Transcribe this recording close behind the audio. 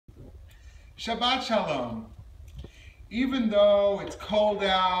Shabbat Shalom. Even though it's cold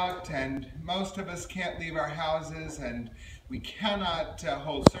out and most of us can't leave our houses and we cannot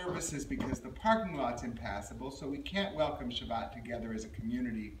hold services because the parking lot's impassable, so we can't welcome Shabbat together as a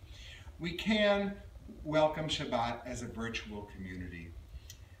community, we can welcome Shabbat as a virtual community.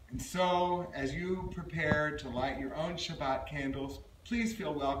 And so, as you prepare to light your own Shabbat candles, please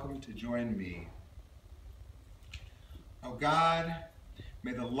feel welcome to join me. Oh God,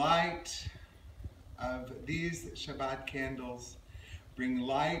 may the light of these Shabbat candles bring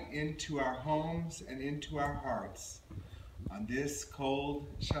light into our homes and into our hearts on this cold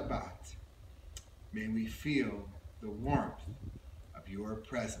Shabbat. May we feel the warmth of your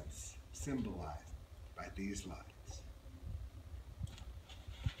presence symbolized by these lights.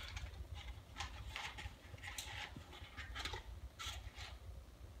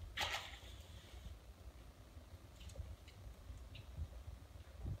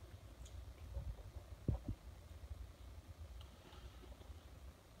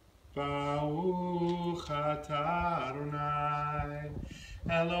 Baruch atah Adonai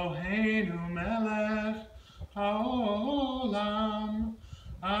Eloheinu melech haolam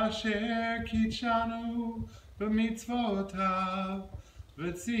asher kitshanu b'mitzvotav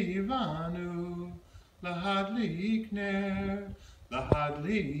v'tzivanu lahadlik ner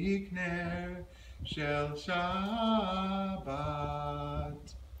shel Shabbat.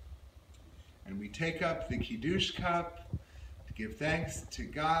 And we take up the Kiddush cup to give thanks to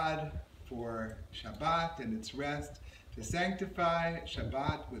God for Shabbat and its rest, to sanctify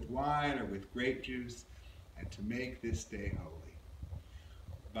Shabbat with wine or with grape juice, and to make this day holy.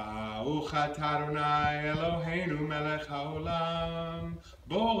 Baruch atah Adonai Eloheinu melech haolam,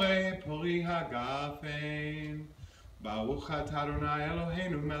 borei pori hagafen. Baruch atah Adonai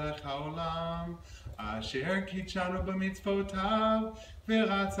Eloheinu melech haolam, asher kitshanu b'mitzvotav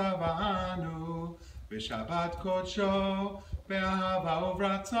v'ratzavanu בשבת קודשו, באהבה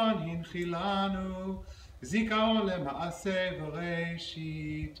וברצון הנחילנו, זיכרון למעשה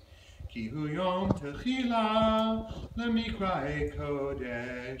בראשית, כי הוא יום תחילה למקראי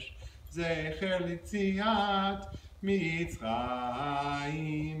קודש, זכר ליציאת מצרים,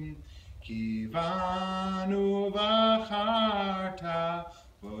 כי בנו בחרת,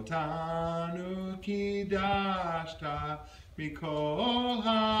 ואותנו קידשת מכל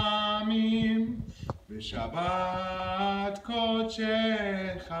העמים, בשבת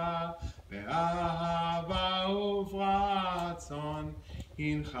קודשך, באהבה וברצון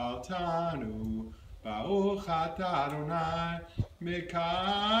הנחלתנו, ברוך אתה אדוני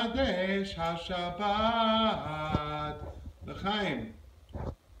מקדש השבת. לחיים.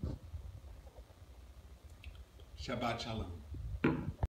 Shabbat Shalom.